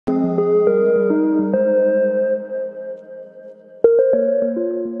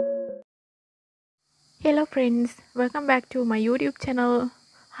friends, welcome back to my YouTube channel.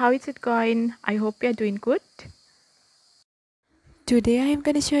 How is it going? I hope you're doing good. Today I'm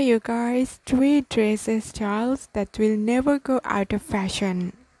gonna show you guys 3 dress styles that will never go out of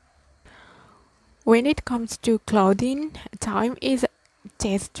fashion. When it comes to clothing, time is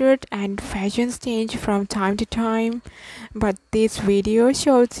tested and fashions change from time to time, but this video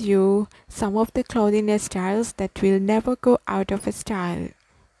shows you some of the clothing styles that will never go out of style.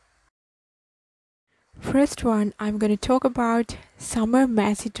 First one, I'm going to talk about summer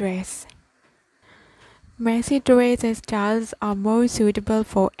maxi dress. Maxi dress styles are more suitable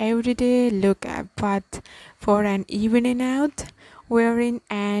for everyday look, but for an evening out, wearing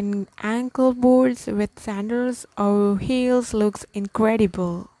an ankle boots with sandals or heels looks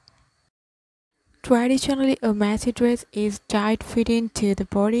incredible. Traditionally, a maxi dress is tight-fitting to the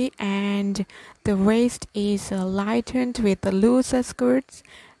body and the waist is lightened with looser skirts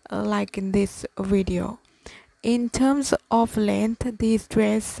like in this video. In terms of length, these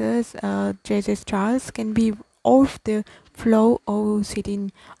dress styles can be off the floor or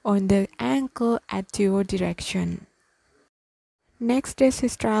sitting on the ankle at your direction. Next dress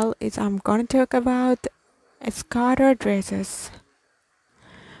style is I'm gonna talk about skater dresses.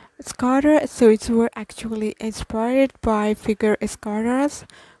 Skater suits were actually inspired by figure skaters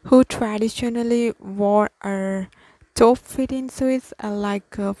who traditionally wore a top-fitting suits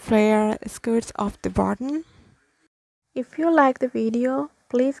like flare skirts off the bottom. If you like the video,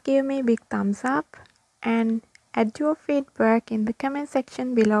 please give me a big thumbs up and add your feedback in the comment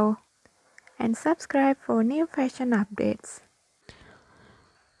section below and subscribe for new fashion updates.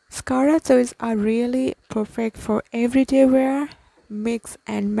 Skater suits are really perfect for everyday wear. Mix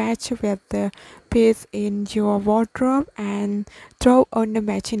and match with the piece in your wardrobe and throw on a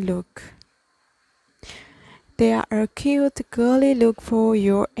matching look. They are a cute, girly look for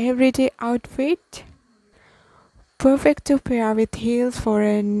your everyday outfit. Perfect to pair with heels for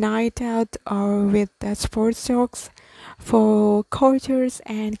a night out or with the sports socks for couture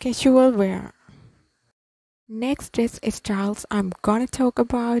and casual wear. Next dress styles I'm gonna talk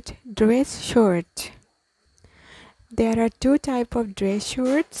about dress shirt. There are 2 types of dress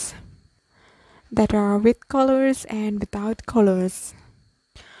shirts that are with collars and without collars.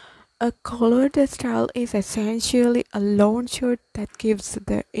 A collared style is essentially a long shirt that gives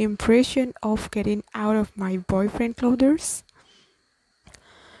the impression of getting out of my boyfriend clothes.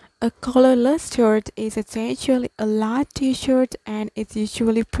 A collarless shirt is essentially a light t-shirt and is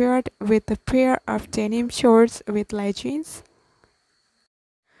usually paired with a pair of denim shorts with leggings.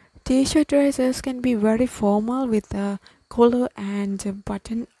 T-shirt dresses can be very formal with a collar and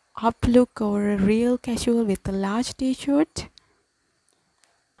button-up look or a real casual with a large t-shirt.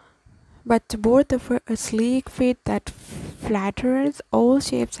 But both offer a sleek fit that flatters all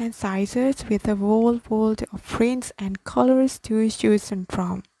shapes and sizes with a whole world of prints and colors to choose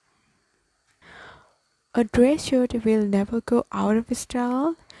from. A dress shirt will never go out of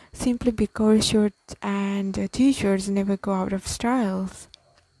style simply because shirts and t-shirts never go out of styles.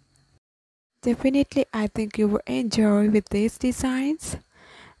 Definitely, I think you will enjoy with these designs.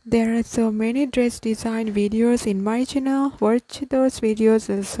 There are so many dress design videos in my channel. Watch those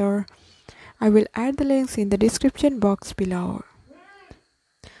videos also. I will add the links in the description box below.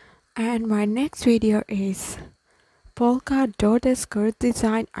 And my next video is polka dot skirt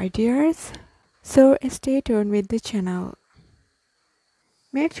design ideas. So stay tuned with the channel.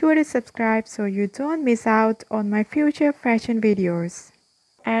 Make sure to subscribe so you don't miss out on my future fashion videos.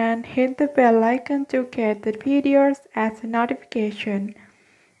 And hit the bell icon to get the videos as a notification.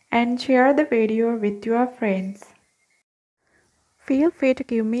 And share the video with your friends. Feel free to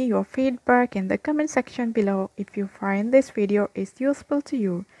give me your feedback in the comment section below. If you find this video is useful to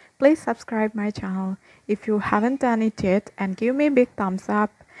you, please subscribe my channel if you haven't done it yet and give me a big thumbs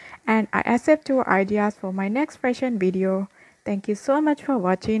up. And I accept your ideas for my next fashion video. Thank you so much for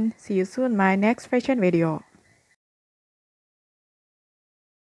watching. See you soon my next fashion video.